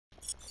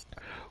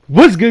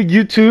What's good,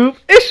 YouTube?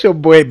 It's your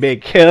boy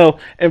Big Kel,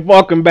 and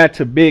welcome back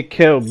to Big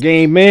Kel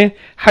Gaming.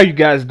 How you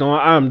guys doing?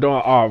 I'm doing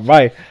all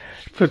right.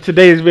 For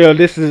today's video,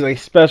 this is a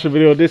special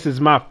video. This is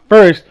my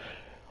first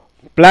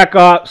Black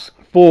Ops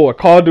 4,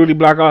 Call of Duty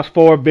Black Ops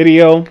 4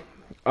 video.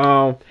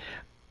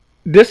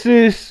 This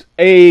is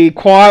a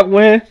quad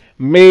win.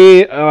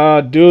 Me,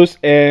 Deuce,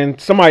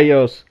 and somebody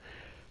else.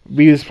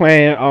 We was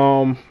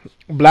playing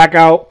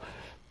Blackout.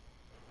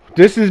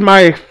 This is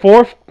my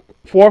fourth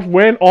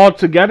win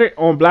altogether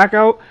on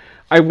Blackout.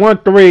 I won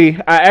 3.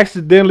 I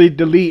accidentally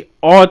delete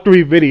all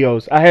 3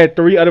 videos. I had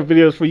 3 other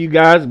videos for you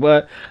guys,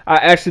 but I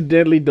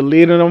accidentally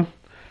deleted them,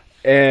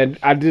 and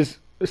I just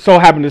so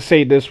happened to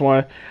say this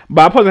one.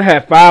 But I supposed to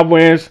have 5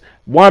 wins.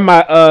 One of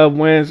my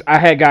wins, I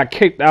had got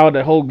kicked out of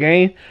the whole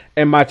game,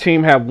 and my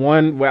team had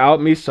won without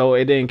me, so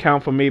it didn't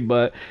count for me.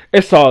 But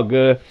it's all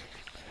good.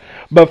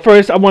 But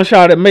first, I want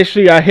y'all to make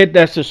sure y'all hit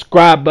that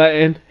subscribe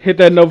button, hit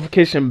that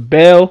notification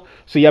bell,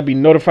 so y'all be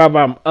notified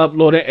when I'm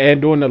uploading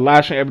and doing the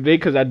live stream every day,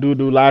 because I do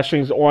live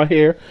streams on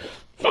here.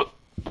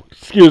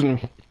 Excuse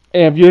me.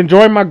 And if you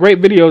enjoy my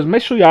great videos,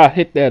 make sure y'all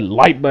hit that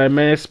like button,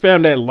 man.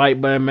 Spam that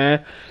like button,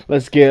 man.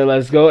 Let's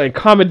go. And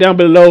comment down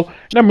below.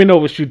 Let me know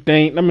what you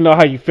think. Let me know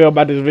how you feel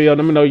about this video.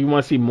 Let me know you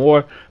want to see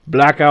more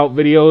Blackout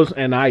videos.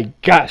 And I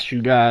got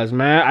you guys,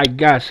 man. I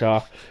got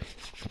y'all.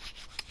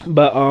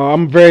 But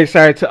I'm very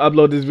excited to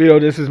upload this video.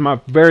 This is my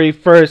very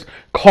first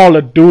Call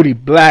of Duty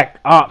Black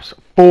Ops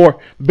 4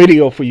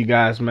 video for you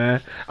guys,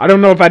 man. I don't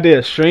know if I did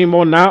a stream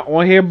or not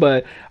on here,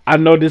 but I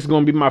know this is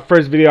going to be my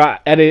first video I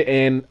edit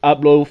and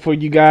upload for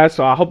you guys.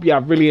 So I hope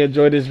y'all really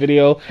enjoy this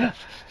video.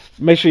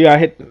 Make sure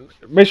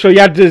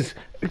y'all just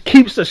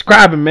keep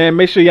subscribing, man.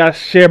 Make sure y'all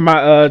share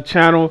my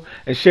channel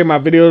and share my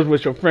videos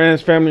with your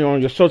friends, family, on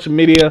your social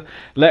media.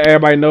 Let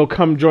everybody know.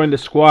 Come join the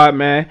squad,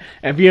 man.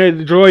 And if you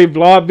enjoy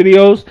vlog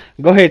videos,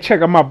 go ahead and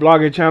check out my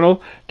blogging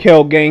channel,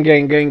 Kel Gang.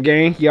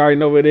 You already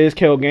know what it is,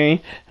 Kel Gang.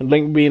 The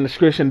link will be in the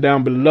description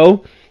down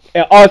below.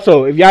 And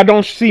also, if y'all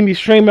don't see me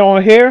streaming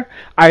on here,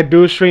 I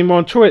do stream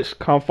on Twitch.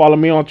 Come follow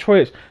me on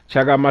Twitch.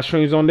 Check out my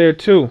streams on there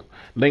too.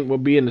 Link will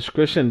be in the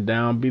description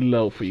down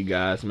below for you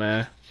guys,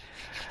 man.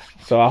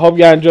 So I hope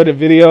y'all enjoyed the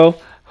video.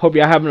 Hope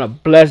y'all having a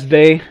blessed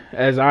day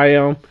as I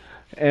am.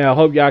 And I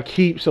hope y'all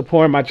keep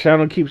supporting my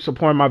channel. Keep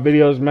supporting my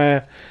videos,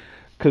 man.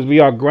 Because we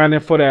are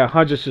grinding for that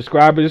 100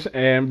 subscribers.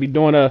 And we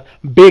doing a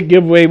big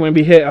giveaway when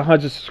we hit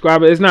 100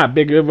 subscribers. It's not a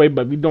big giveaway,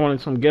 but we doing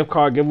some gift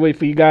card giveaway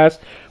for you guys.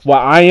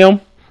 While I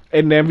am.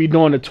 And then we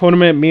doing the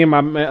tournament. Me and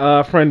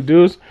my friend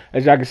Deuce.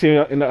 As y'all can see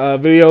in the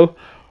video.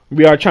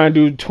 We are trying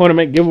to do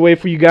tournament giveaway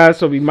for you guys.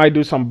 So we might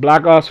do some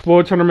Black Ops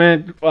 4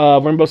 tournament.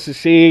 Rainbow Six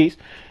Siege.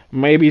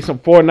 Maybe some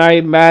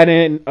Fortnite,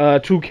 Madden,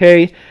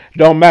 2K.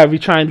 Don't matter. We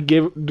trying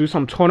to do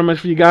some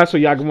tournaments for you guys so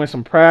y'all can win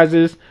some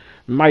prizes.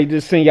 Might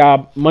just send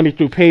y'all money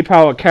through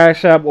PayPal or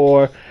Cash App,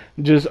 or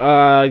just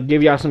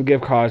give y'all some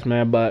gift cards,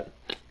 man. But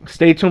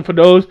stay tuned for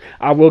those.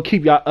 I will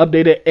keep y'all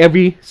updated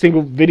every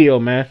single video,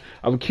 man.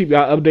 I will keep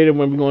y'all updated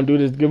when we're going to do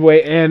this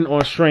giveaway and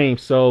on stream.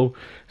 So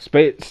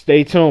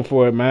stay tuned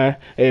for it, man.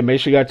 Hey, make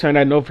sure y'all turn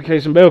that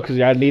notification bell, because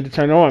y'all need to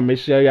turn it on. Make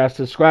sure y'all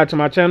subscribe to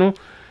my channel.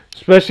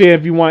 Especially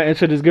if you want to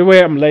enter this giveaway,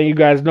 I'm letting you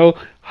guys know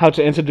how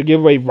to enter the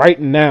giveaway right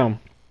now.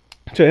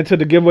 To enter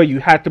the giveaway, you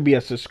have to be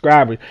a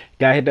subscriber. You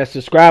gotta hit that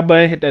subscribe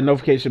button, hit that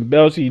notification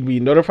bell so you be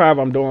notified if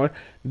I'm doing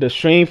the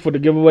stream for the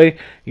giveaway.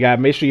 You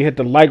gotta make sure you hit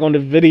the like on the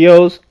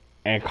videos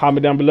and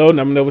comment down below.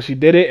 Let me know what you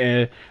did it,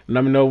 and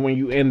let me know when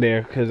you in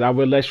there, because I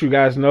will let you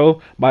guys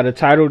know by the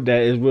title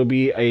that it will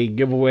be a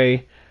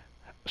giveaway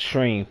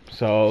stream.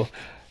 So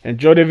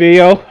enjoy the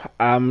video.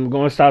 I'm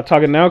going to start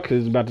talking now because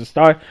it's about to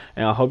start.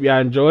 And I hope y'all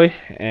enjoy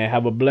and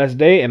have a blessed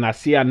day. And I'll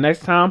see y'all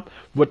next time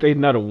with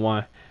another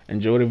one.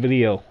 Enjoy the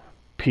video.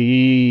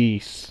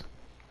 Peace.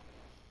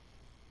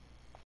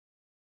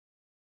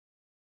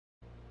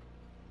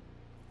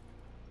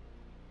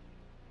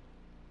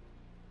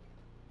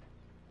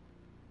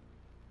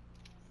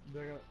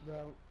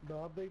 The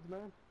updates,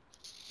 man,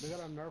 they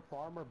gotta nerf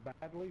armor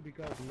badly,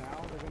 because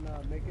now they're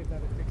gonna make it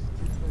that it takes 2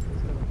 kills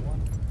instead of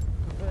 1.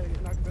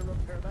 He's not gonna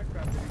repair that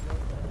crap anymore.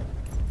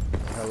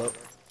 Hello.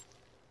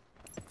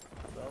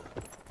 Well,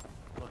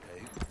 look out.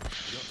 You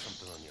got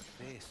something on your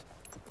face.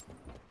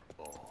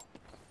 Oh,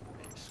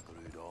 it's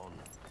screwed on.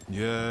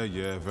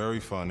 Yeah, very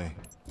funny.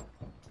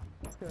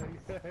 yeah,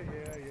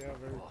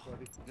 very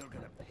funny. You're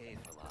gonna pay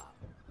for that.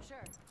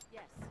 Sure,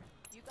 yes.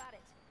 You got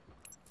it.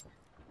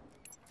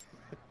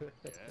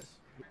 Yes?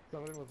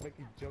 Somebody was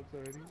making jokes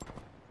already.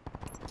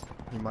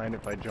 You mind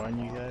if I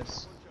join you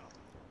guys?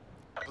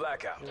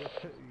 Blackout.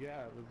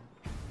 Yeah,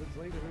 let's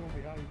leave everyone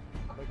behind,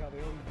 like how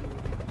they always do.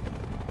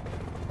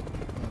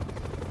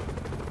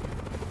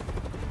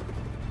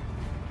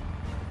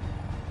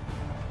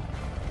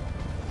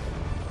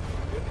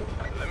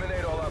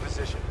 Eliminate all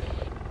opposition.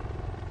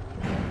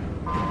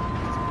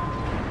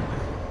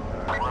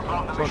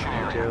 Fuck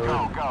you, Taylor.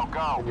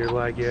 And your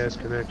laggy ass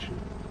connection.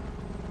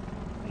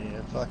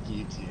 Yeah, fuck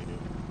you too.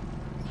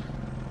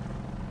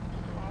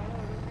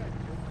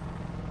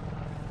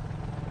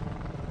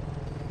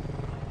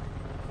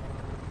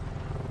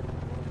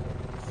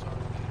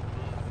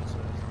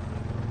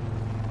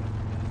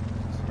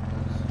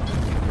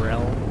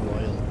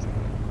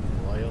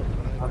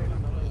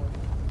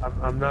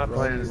 I'm not Royal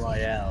playing.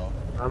 Royale.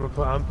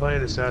 I'm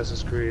playing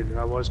Assassin's Creed.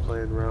 I was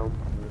playing Realm.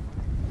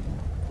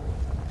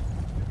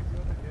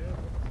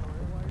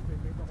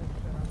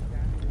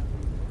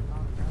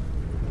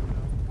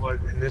 What,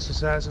 in this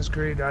Assassin's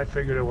Creed? I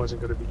figured it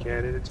wasn't going to be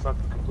canon. It's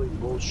fucking complete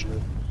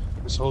bullshit.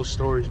 This whole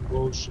story's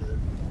bullshit.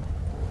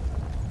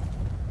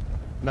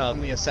 No,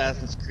 the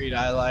Assassin's Creed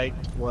I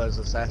liked was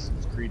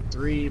Assassin's Creed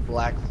 3,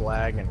 Black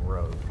Flag, and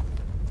Rogue.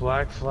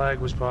 Black Flag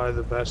was probably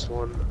the best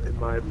one, in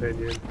my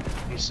opinion,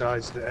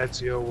 besides the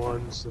Ezio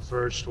ones, the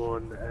first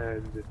one,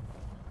 and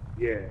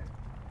yeah.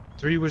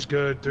 3 was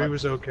good, 3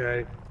 was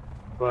okay,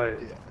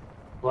 but Yeah.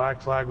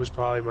 Black Flag was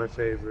probably my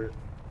favorite.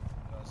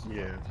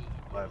 Yeah,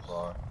 by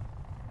far.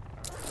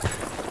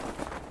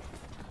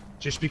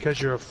 Just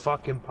because you're a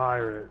fucking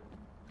pirate.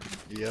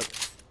 Yep.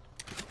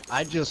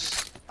 I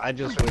just wish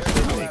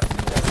they make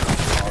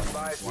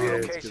Advise Yeah, your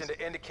it's location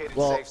to indicated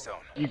Well, safe zone.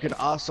 you could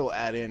also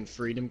add in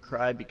Freedom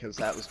Cry because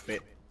that was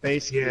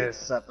basically Yeah. a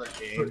separate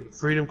game.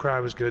 Freedom Cry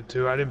was good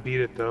too. I didn't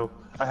beat it though.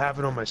 I have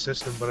it on my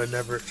system, but I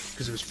never,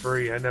 because it was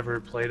free, I never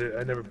played it.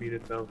 I never beat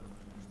it though.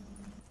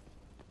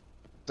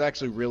 It's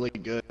actually really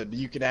good.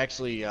 You can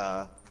actually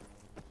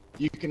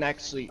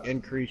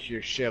increase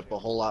your ship a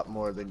whole lot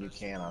more than you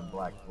can on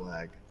Black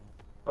Flag.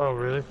 Oh,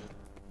 really?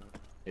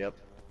 Yep.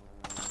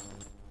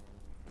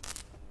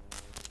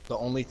 The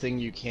only thing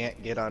you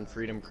can't get on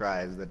Freedom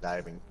Cry is the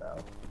diving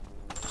bell.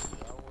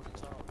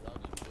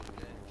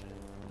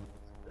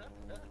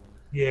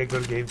 Yeah, go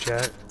to game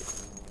chat.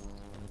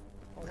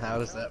 How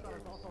does that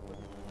work?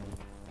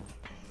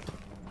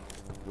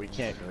 We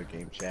can't go to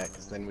game chat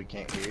because then we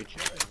can't hear each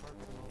other.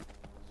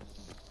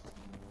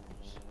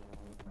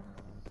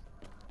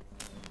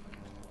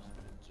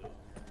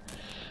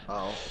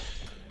 Oh.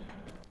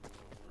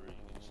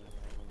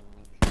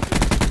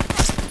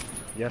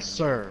 Yes,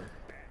 sir.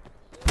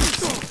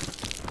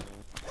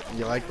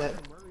 You like that?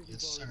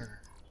 Yes, sir.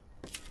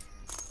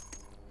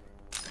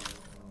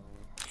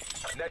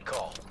 Net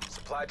call.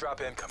 Supply drop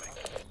incoming.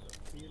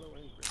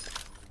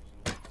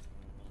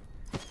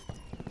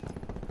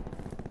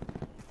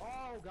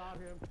 Oh, got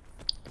him.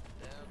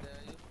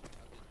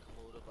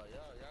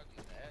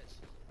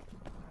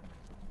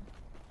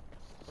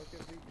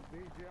 Fucking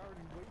they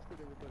already wasted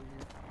everybody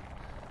here.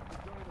 They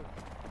joined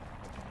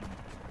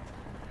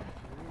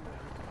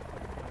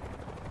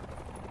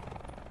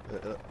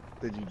us.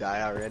 Did you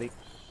die already?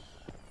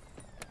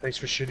 Thanks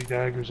for shitty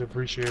daggers, I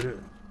appreciate it.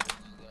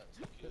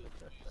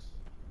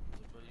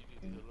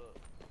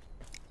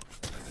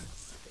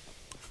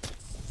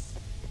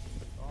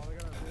 Oh, they're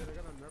gonna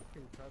nerf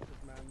King Precious,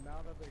 man. Now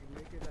that they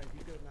make it that he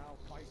could now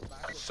fight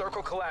back.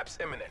 Circle collapse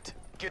imminent.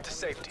 Get to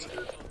safety.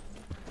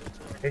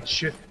 It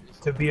should,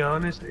 to be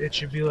honest, it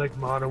should be like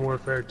Modern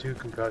Warfare 2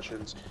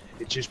 concussions.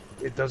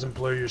 It doesn't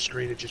blur your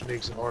screen, it just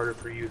makes it harder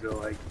for you to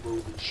like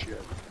move and shit. I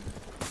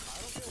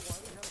don't care why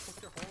they had to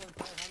put your whole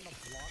entire hand up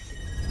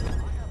blocking.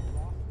 I have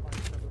lost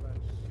fights over that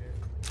shit.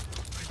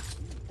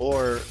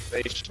 Or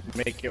they should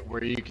make it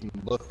where you can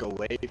look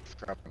away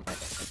from it.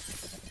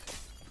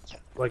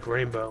 Like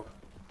Rainbow.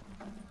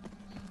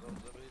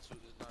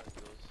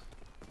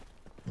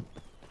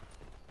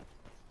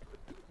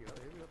 You know,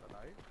 hit me with a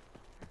knife.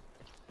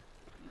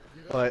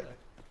 You know, But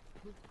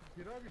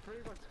you know, if you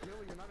pretty much skill,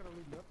 you're not gonna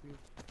lose nothing.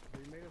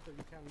 They made it so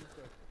you can't use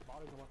the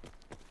bodies and weapons.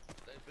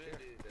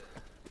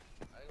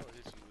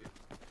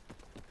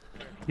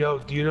 Yo,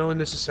 do you know in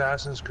this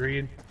Assassin's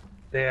Creed,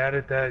 they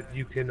added that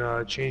you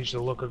can change the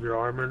look of your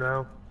armor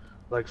now?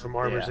 Like from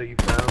armors Yeah. that you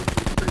found?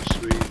 It's pretty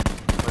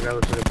sweet. My guy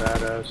looks like a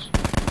badass.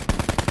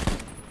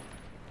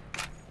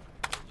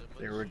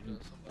 they were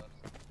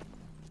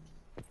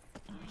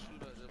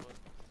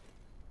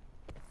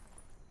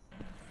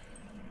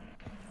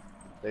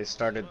they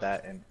started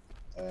that in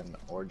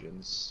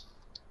Origins.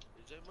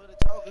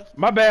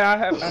 My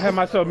bad, I have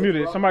myself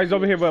muted. Somebody's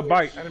over here with a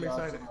bike. Enemy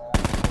sighted.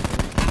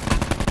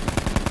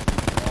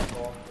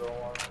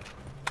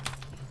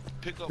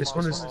 This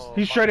one is,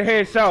 He's straight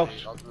ahead south.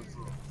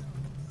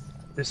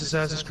 this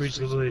Assassin's Creed's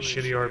literally a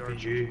shitty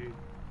RPG.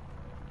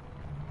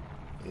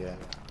 Yeah.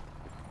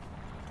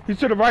 He's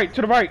to the right,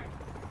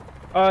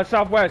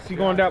 southwest. He's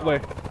going that way.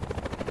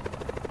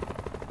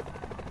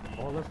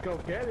 Oh, let's go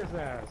get his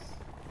ass.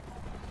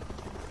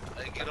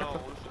 Hey, get on.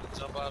 We're finna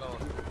jump out on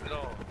him. Get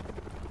on.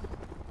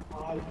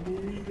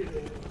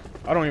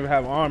 I don't even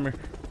have armor.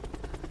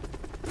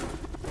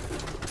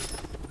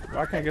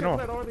 I can't get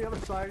on. Over the other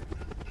side.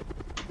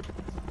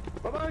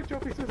 Bye-bye,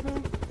 trophy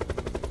system.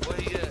 Where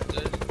he at,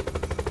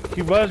 dude?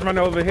 He was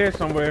running over here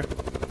somewhere.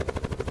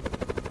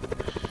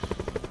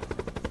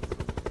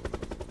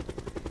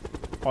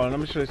 Hold on, let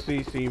me try to see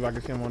if I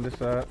can see him on this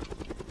side.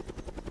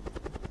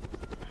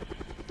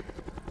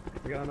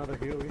 We got another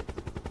Huey.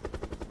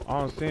 I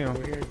don't see him.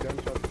 We're hearing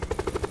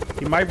gunshots.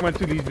 He might went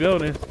to these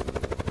buildings.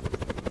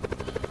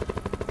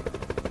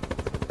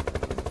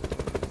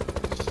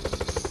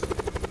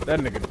 That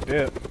nigga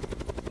dipped.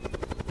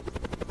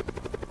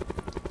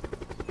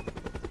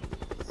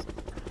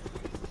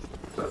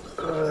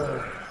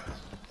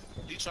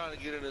 He trying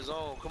to get in his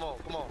own. Come on,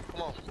 come on,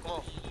 come on, come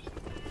on.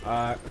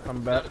 Alright,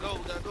 come back. Gotta go,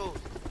 gotta go.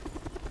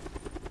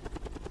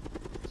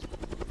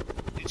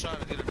 trying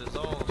to get in the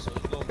zone, so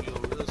he's gonna be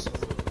over there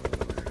somewhere.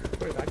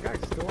 Wait, that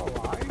guy's still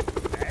alive?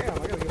 Damn,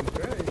 I gotta give him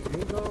credit.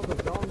 Even though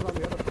the zone's on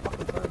the other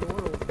fucking side of the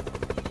world.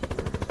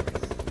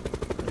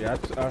 Yeah,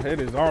 I hit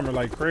his armor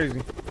like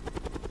crazy.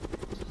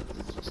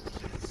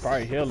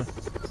 Probably healing.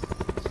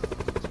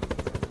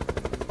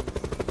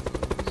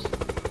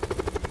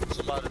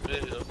 Somebody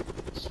been here.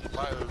 He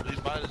might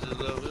have just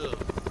left here.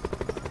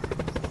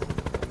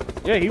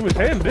 Yeah, he was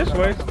heading this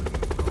way.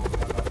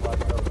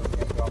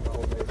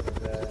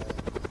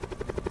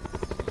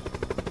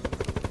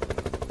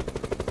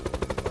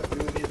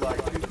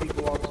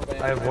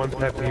 I have one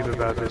pet peeve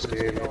about this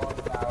game.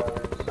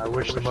 I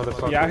wish the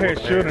motherfucker. Yeah, I heard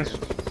wore shooting. pants.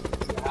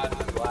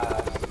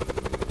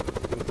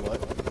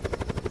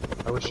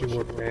 I wish he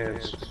wore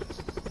pants.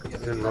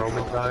 In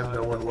Roman time,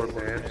 no one wore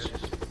pants.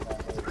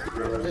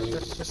 You know what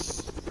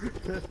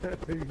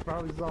I mean? You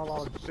probably saw a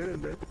lot of shit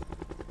in there.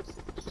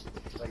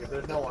 Like if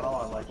there's no one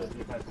on, like the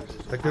defense is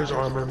just Like there's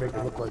armor make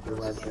it look like you're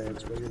wearing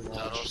pants, but you're Y'all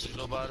not. don't see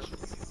nobody?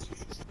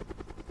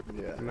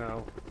 yeah.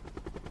 No.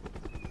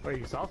 Wait,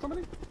 you saw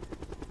somebody?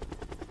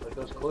 Like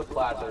those cliff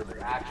flats are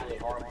actually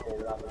harmful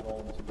without the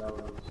bullets and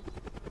those.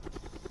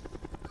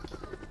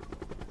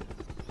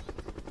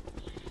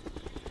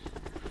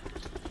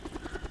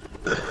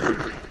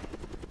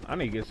 I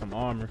need to get some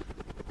armor.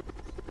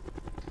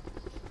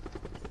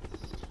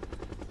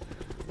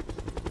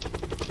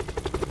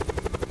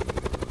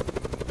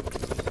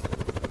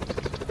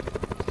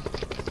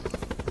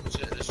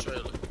 Check this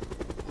trailer.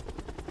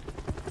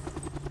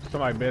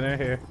 Somebody been in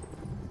here.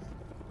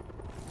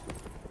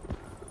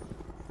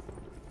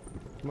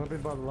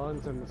 Nothing but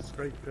lunge and a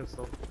straight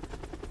pistol.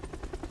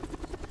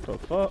 The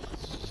fuck?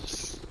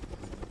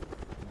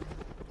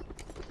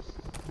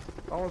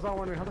 I was all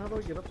wondering, how the hell do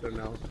I get up there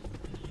now?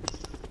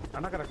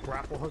 I'm not gonna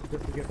grapple hook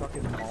just to get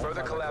fucking mauled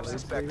Further by collapse the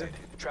suspected.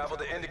 Travel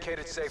to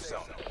indicated safe zone.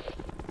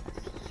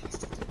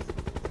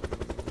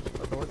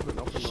 The door's been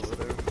open over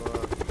there,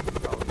 so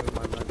probably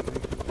my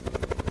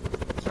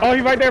imagination. Oh,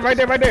 he right there, right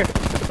there, right there.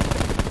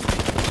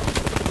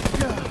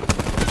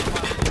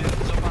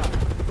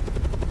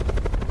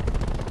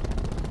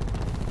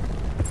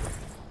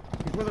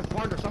 He's with his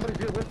partner, somebody's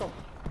here with him.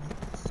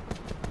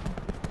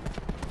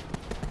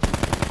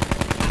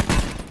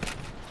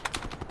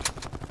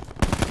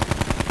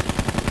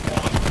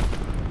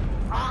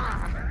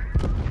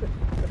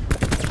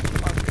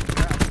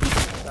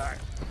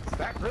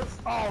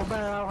 Oh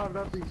man, I don't have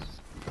nothing.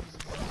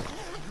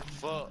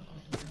 Fuck.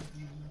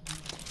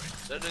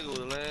 That nigga was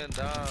laying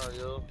down,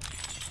 yo.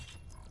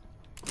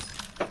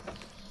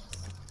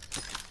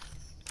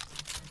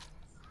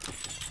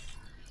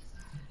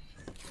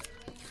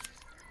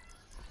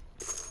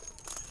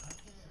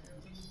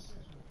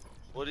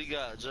 What he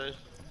got, Jay?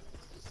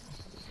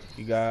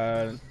 You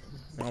got...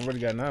 I already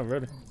got none,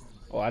 really.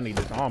 Oh, I need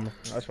this armor.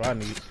 That's what I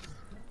need.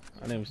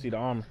 I didn't even see the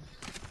armor.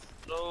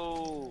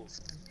 No.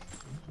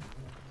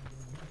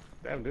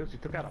 Damn, dude, she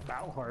took out a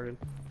battle hardened.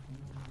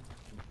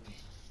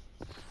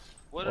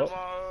 Where did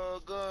my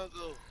gun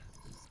go?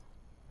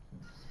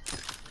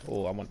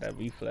 Oh, I want that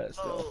reflex,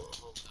 though. Oh.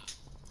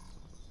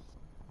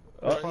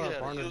 Oh, Put our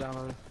partner down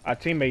on it. our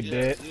teammate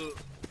dead.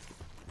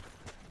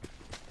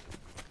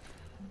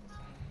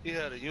 He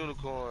had a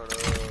unicorn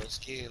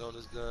skin on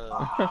his gun.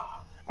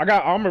 I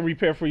got armor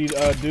repair for you,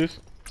 Deuce.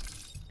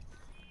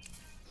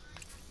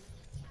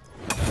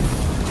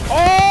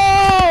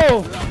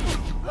 Oh!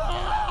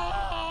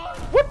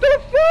 What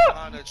the fuck?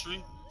 Behind that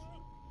tree.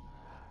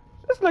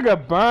 This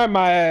nigga burned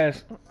my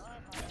ass.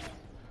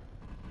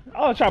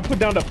 I was trying to put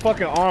down the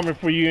fucking armor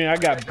for you and I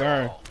got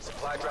burned.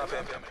 Supply drop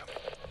incoming.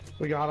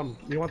 We got him.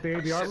 You want the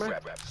ABR, man?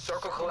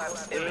 Circle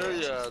collapse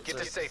imminent. Get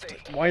to safety.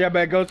 Why y'all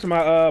better go to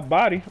my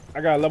body?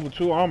 I got level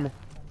 2 armor.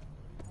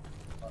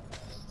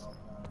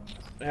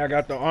 And I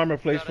got the armor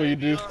place for you,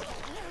 dude.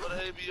 Where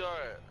the ABR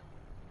at?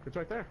 It's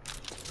right there.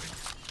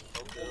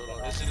 Okay,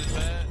 hold on. Is it his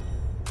bag?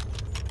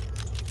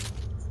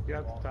 Yeah,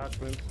 it's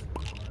attachments.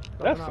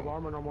 That's Doesn't have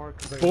armor no more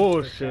 'cause they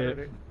bullshit. shattered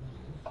it.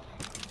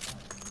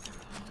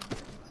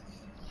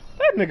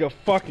 That nigga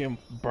fucking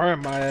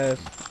burned my ass.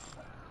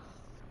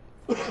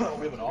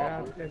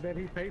 Yeah, and then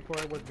he paid for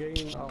it with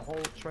getting a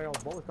whole trail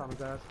of bullets on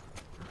his ass.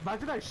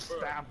 Imagine I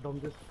stabbed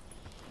him just.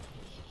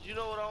 You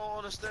know what I don't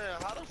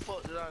understand? How the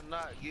fuck did I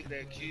not get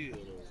that kill?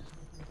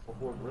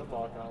 Before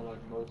Gridlock, I like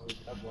mostly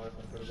kept life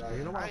and could have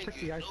You know what? I I'll ain't take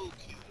the get ice. no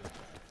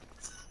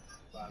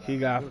kill. He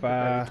got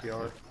 5.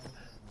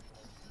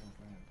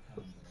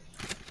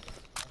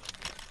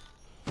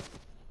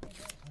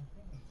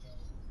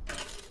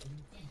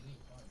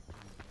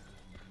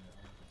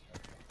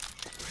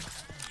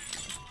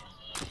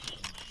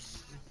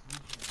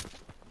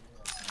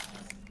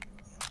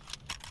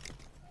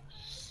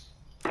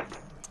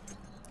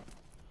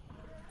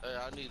 Hey,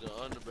 I need an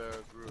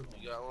underbarrel grip.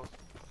 You got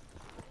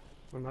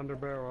one? An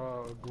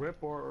underbarrel grip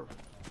or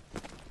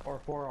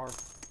forearm.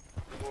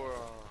 Or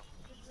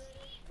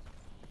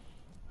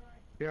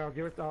Yeah, I'll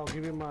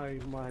give you my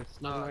snug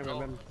nah, name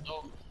and then.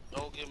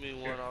 don't give me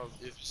one.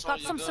 If it's Got on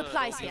your some gun,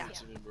 supplies don't give here. it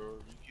to me, bro.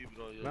 You keep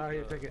it on your Nah,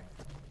 here, gun. take it.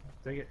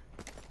 Take it.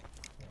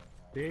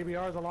 The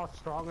ABR is a lot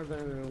stronger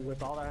than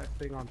with all that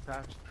thing on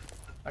attached.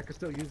 I could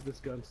still use this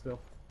gun still.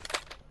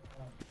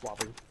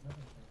 Swapping.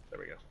 There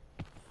we go.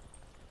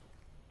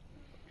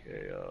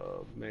 Okay,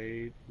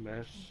 made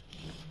mesh.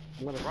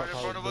 I'm gonna Right in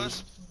front of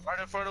us. Right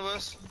in front of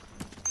us.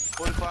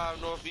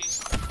 45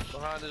 northeast.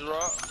 Behind this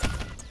rock.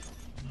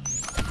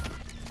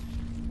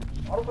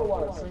 I don't know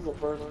why a single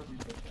person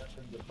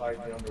to fight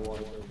the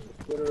underwater.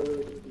 It's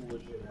literally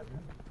legit.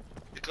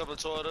 They're coming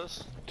toward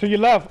us. To your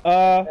left,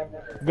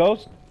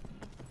 Ghost.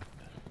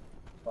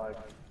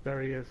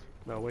 There he is.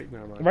 No, wait,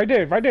 never mind. Right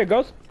there,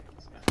 Ghost.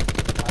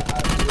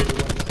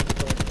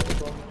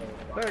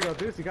 There you go,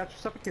 Deuce. You got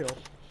yourself a kill.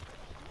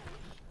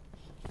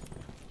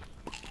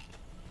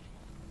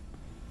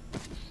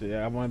 Shit,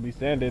 I wouldn't be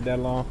standing there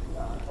that long.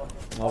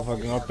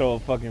 Motherfucker gonna throw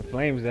fucking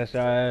flames at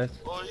your ass.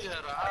 Oh, yeah,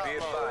 Be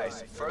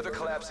advised, further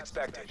collapse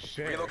expected.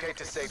 Relocate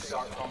to safe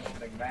zone.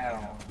 Something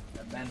down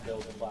and then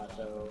build a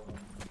plateau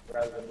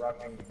rather than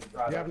rushing.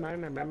 You have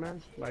 9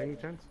 man by any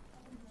chance?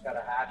 Got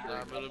a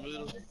hatchery.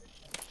 9mm.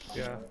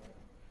 Yeah.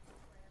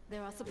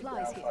 There are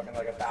supplies here. Fucking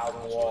like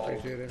 1,000 walls.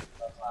 Appreciate it.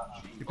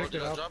 You picked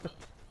it I up. drop it?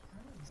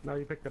 Now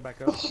you picked it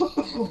back up.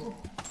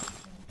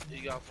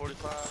 You got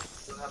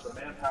 45? Don't have the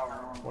manpower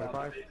on.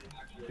 45?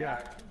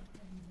 Yeah.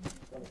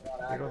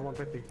 There goes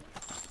 150.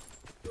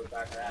 Go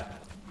back to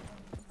that.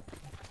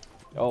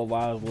 Oh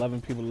wow,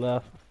 11 people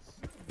left.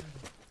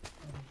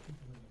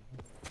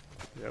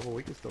 Yeah, well,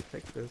 we can still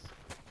take this.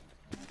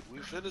 We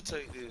finna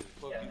take this.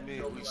 Fuck you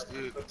mean, we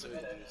still can take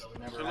this.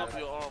 Fill up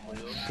your armor,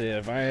 yo. Shit,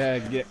 if I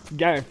ain't had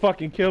got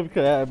fucking killed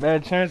because I had a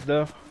bad chance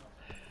though.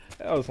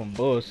 That was some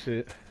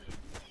bullshit.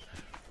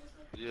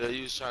 Yeah,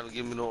 you was trying to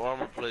give me no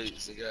armor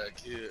plates and got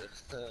killed.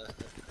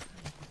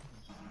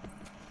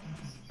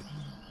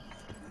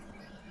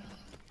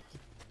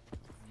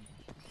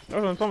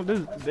 That's what I'm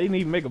talking about. They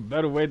need to make a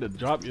better way to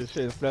drop your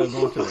shit instead of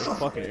going to the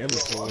fucking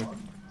inventory.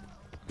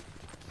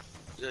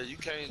 Yeah, you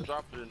can't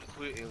drop it in the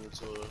quick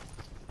inventory.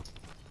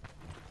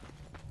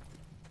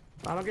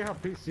 I don't get how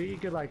PC you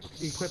could like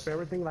equip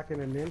everything like in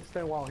an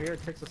instant, while here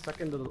it takes a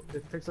second to,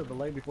 it takes a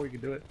delay before you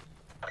can do it.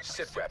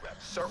 Sit rep.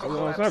 Circle You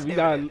know what I'm collapse saying? You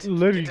gotta imminent.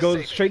 literally Get to go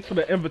safety. straight to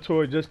the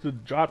inventory just to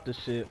drop the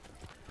shit.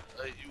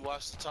 Hey, you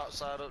watch the top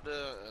side up there?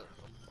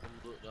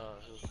 I'm look down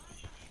here.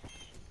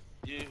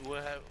 You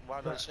wouldn't have,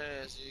 by no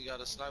chance, you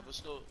got a sniper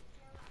scope?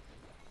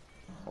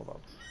 Hold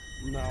up.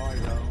 No, I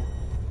know.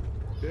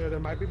 Dude, it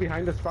might be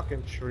behind this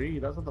fucking tree.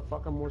 That's what the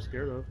fuck I'm more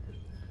scared of.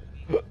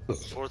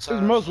 It's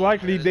most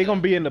likely they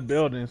gonna be in the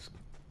buildings.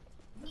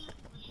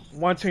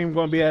 One team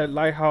gonna be at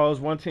lighthouse,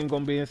 one team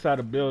gonna be inside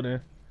the building.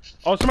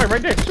 Oh, somebody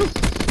right there! Shoot!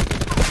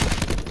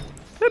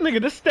 That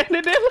nigga just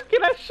standing there looking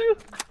at you.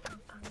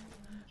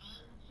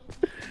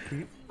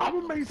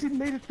 I'm amazed he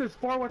made it this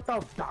far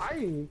without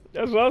dying.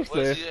 That's what I'm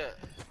Where's saying. he at?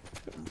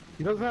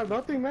 He doesn't have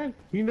nothing, man.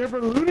 He never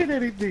looted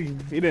anything.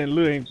 He didn't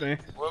loot anything.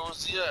 Where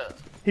was he at?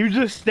 He was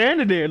just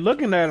standing there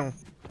looking at him.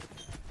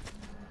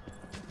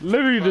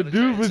 Literally, the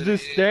dude was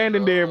just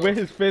standing there with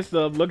his fist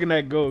up looking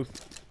at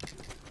Ghost.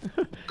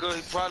 Cause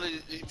he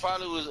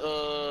probably was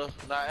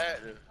not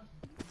active.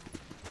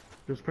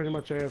 He was pretty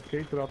much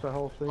AFK throughout the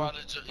whole thing. Yeah,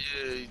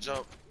 he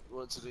jumped,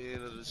 went to the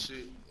end of the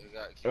shit and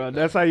got killed.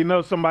 That's how you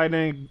know somebody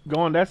didn't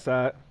go on that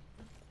side.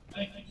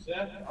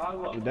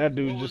 That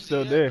dude just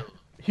still there.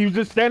 He was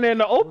just standing in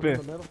the open. In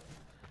the middle.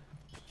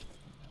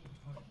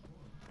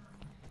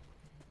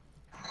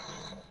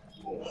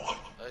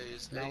 Hey,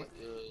 it's 10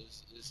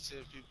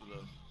 people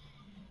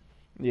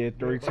though. Yeah, 3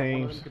 But one of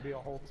them teams. could be a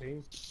whole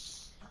team.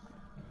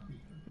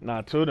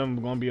 Nah, 2 of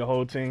them gonna be a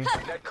whole team.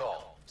 Net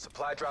call.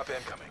 Supply drop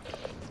incoming.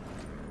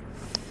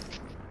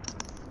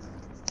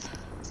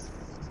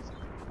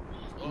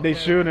 They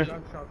shooting.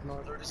 Gunshots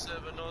north.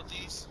 37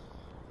 northeast,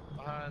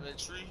 behind that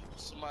tree.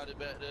 Somebody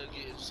back there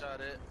getting shot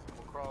at from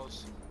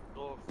across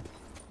north.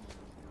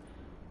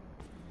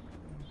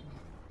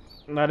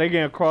 Nah, they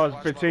getting across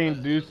Watch 15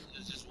 my- dudes.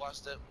 Just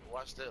watch that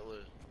way.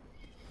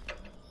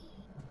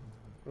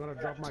 I'm gonna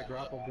drop my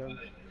grapple gun.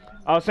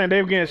 I was saying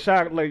they were getting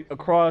shot like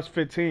across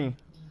 15.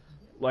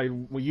 Like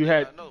when you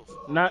had I know.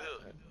 not, Yeah.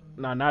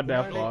 nah, not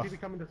that Behind far.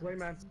 ATV coming this way,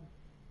 man.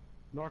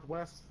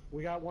 Northwest.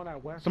 We got one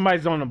at west.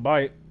 Somebody's on the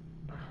bike.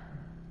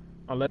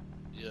 Unless,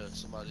 Yeah,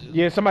 somebody.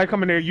 yeah, somebody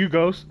coming there. You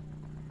Ghost.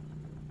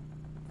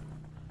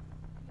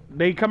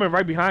 They coming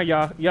right behind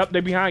y'all. Yep, they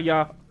behind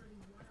y'all.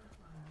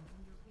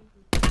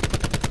 Be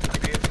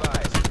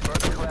advised,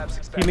 further collapse He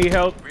expected. need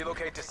help.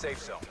 Relocate to safe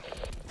zone.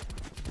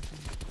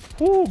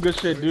 Woo, good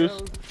shit, There he dudes.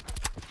 goes.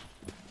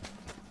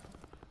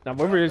 Now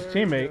where is his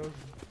There he teammate? goes.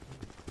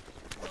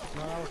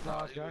 No, that was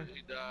not, guy.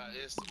 He died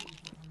instantly.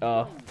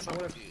 What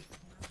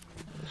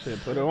Shit,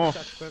 put it on.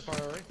 That's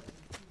Spitfire, right?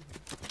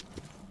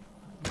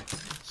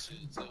 Shit,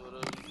 take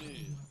whatever you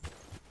need.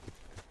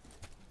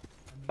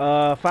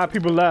 5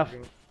 people left.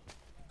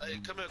 Hey,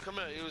 come here.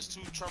 It was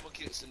 2 trauma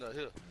kits in there.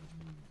 Here.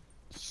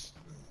 Use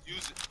it.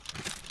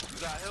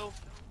 You got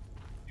health?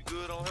 You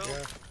good on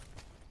health?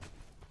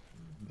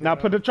 Yeah. Now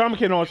put the trauma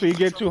kit on so you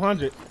get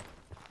 200.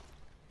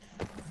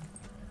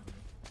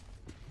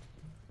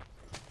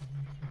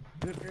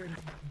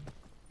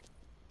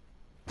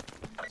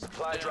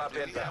 Supply drop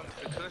Did he have inbound.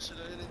 a concussion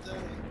or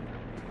anything?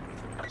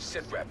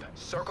 Sit rep.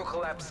 Circle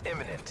collapse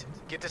imminent.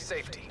 Get to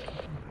safety.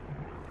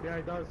 Yeah,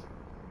 he does.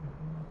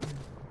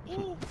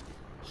 Woo.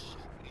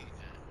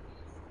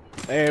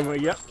 Hey,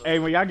 when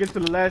y'all get to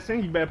the last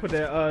thing, you better put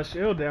that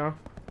shield down.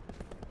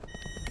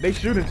 They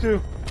shooting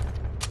too.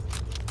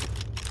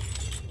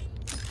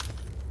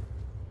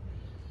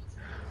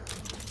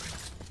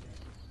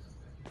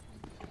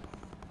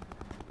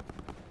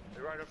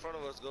 They're right in front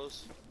of us,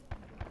 Ghost.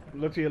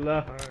 Look to your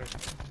left.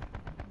 Alright.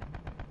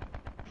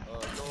 No,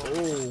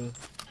 Oh.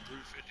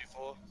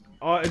 354.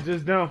 Oh, it's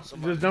just them.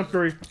 Just them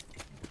three.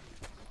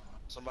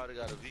 Somebody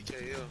got a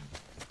VKM.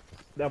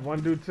 That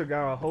one dude took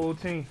out a whole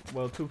team.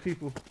 Well, 2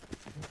 people.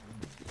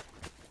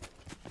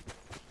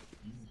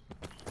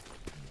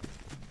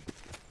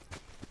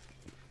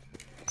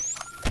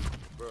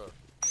 Bruh.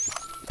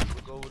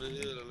 Look over the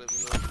hill and let me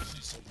know if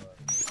you see somebody.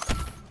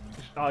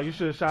 Oh, you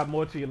should have shot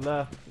more to your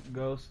left,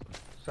 Ghost.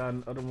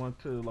 Shot the other one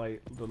to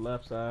like the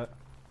left side.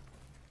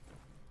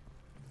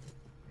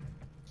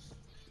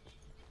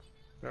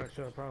 I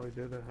should have probably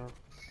did that, huh?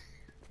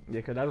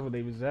 Yeah, cause that's where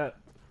they was at.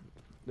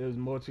 There was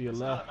more to your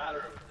left. It's not a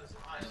matter of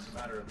design, it's a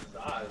matter of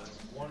size.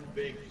 It's one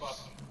big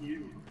fucking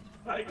cube.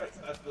 I guess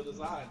that's the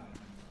design.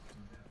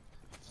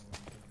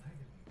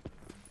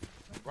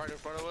 Right in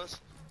front of us.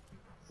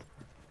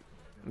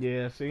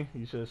 Yeah, see,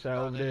 you should have shot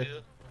over there.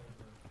 Hill.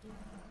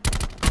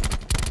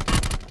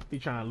 He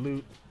trying to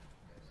loot.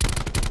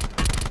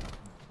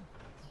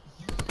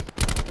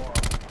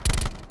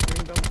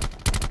 Kingdom.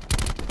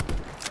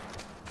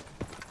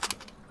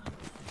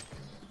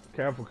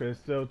 Careful, cause there's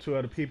still 2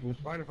 other people.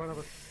 Right in front of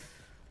us.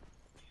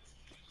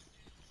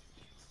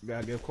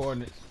 Gotta give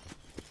coordinates.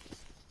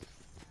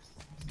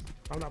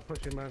 I'm not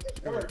pushing, man.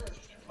 Screw it.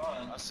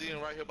 I see him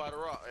right here by the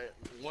rock at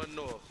 1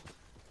 north.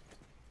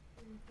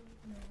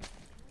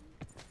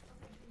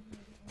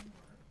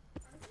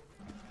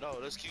 No,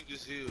 let's keep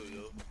this hill,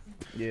 yo.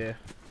 Yeah.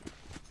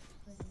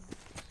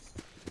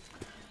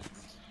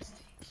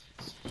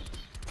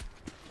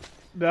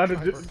 The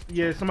other,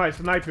 yeah, somebody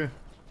sniping.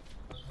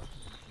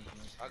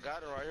 I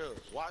got it right here.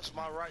 Watch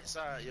my right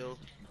side, yo.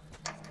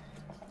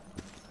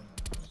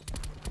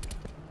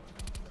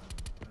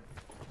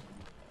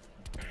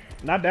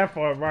 Not that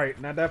far right.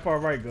 Not that far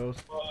right,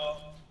 Ghost.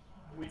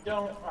 We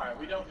don't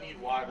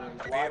need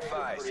wyverns. Be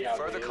advised.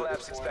 Further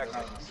collapse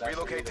expected.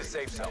 Relocate to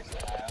safe zone.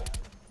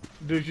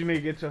 Dude, you need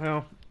to get to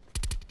him.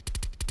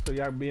 So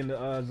y'all can be in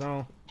the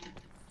zone.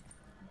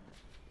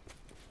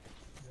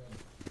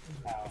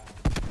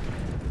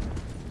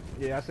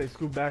 Yeah, I say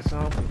scoot back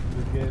some.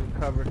 Just get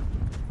covered.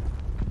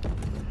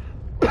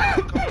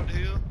 Coming up the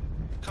hill.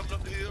 Coming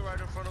up the hill right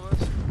in front of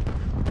us.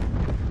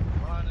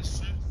 Behind this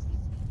tree.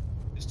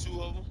 There's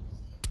 2 of them.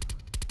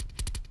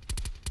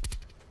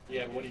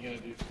 Yeah, but what are you gonna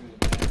do to them?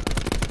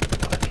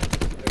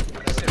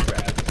 Sit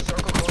rep.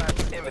 Circle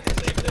collapse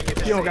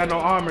imminent. He don't got no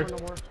armor. No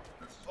more.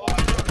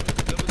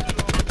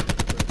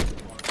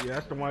 Yeah,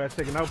 that's the one that's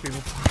taking out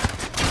people.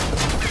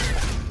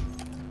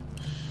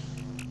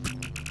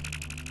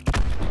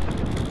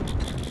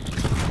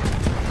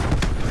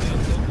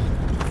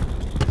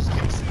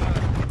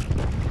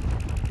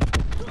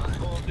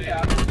 Yeah,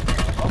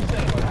 I'm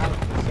saying what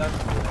happens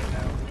successfully right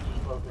now. We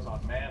just focus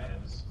on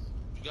manas.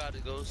 You got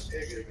it, Ghost.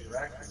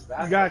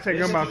 You gotta take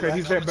him out because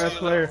he's their best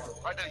player.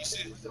 Right there, you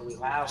see it. So we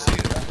have See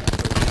it.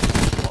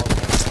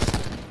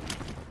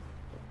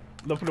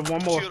 Look for the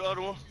one more. See the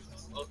other one?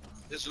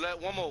 Just let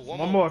one more.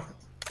 One more.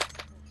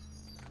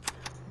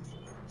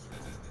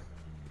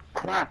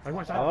 I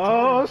want that.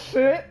 Oh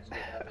shit!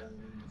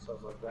 stuff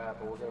like that,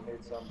 but we're gonna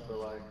need some for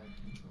like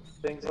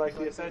things like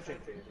the ascension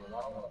cable. I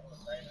don't want to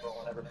rainbow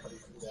on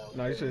everybody's feet out.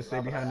 No, you should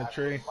stay behind the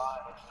tree.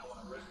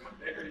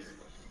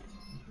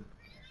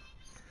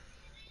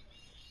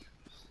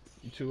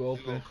 You too You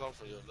open. gonna come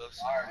from your left I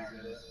side.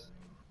 already did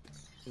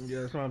it.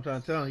 Yeah, that's what I'm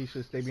trying to tell him. He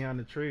should stay behind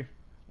the tree.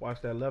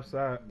 Watch that left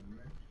side.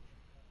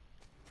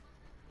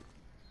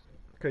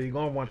 Cause you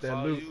gonna want that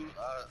Follow loot. you,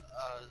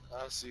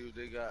 I see what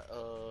they got.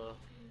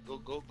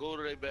 Go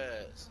to their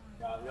bags.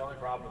 The only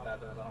problem with that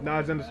is I don't No,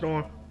 it's in the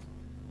storm.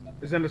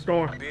 It's in the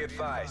storm. Be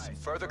advised.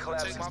 Further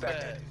collapse Take my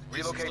expected. bag.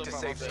 Relocate to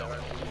safe zone.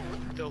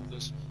 Help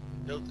this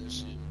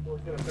shit. We're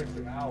gonna fix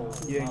the owl.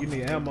 Yeah, you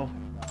need ammo.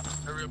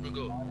 Hurry up and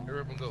go.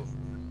 Hurry up and go.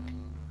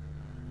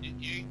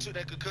 You took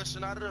that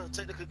concussion out of there?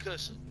 Take the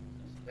concussion.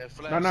 And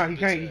flash No, the he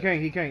can't. bitch He ass.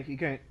 can't. He can't. He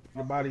can't.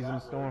 Your body's in the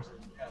storm.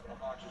 Yeah, but I'm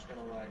not just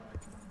gonna like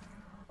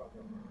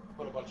fucking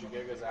put a bunch of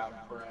gigas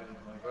out for anything.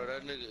 Bro,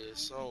 that nigga is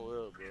so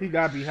well, bro. He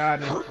gotta be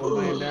hiding or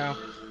laying down.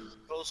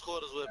 Close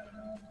quarters weapon.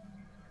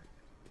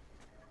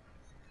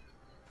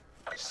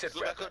 Sit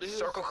rep.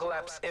 Circle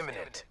collapse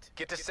imminent.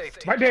 Get to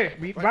safety. Right there,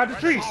 by the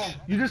tree.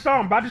 You just saw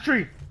him by the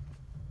tree.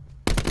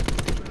 I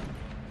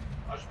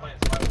was just playing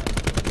survival.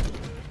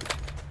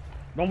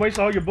 Don't waste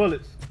all your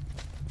bullets.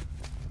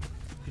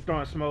 He's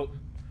throwing smoke.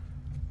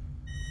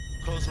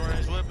 Close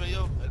range weapon,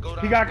 yo. And go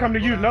down, He gotta come to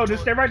go you. down No, toward-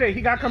 just stay right there.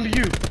 He gotta come to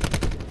you.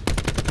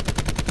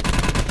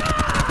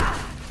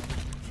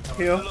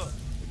 Kill.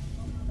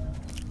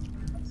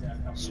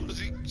 As soon as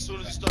he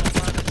starts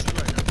flying at you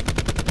right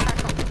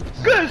now.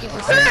 Good shit!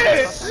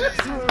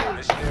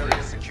 Mission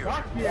area secure.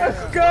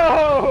 Let's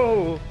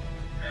go!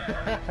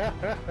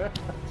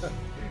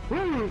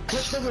 Woo!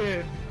 Clip the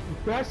win.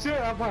 That shit,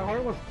 my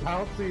heart was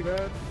pouncing,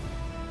 man.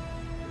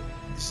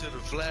 You should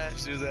have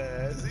flashed his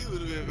ass. He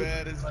would have been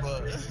mad as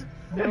fuck.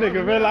 That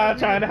nigga realized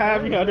trying to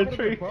hide behind the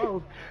tree.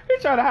 He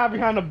trying to hide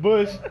behind the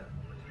bush.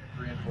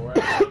 3 and 4.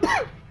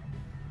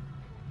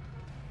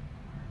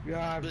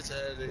 God. Bitch,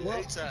 they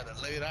trying to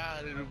lay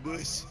down in the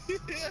bush.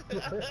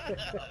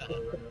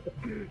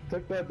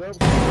 Took that double.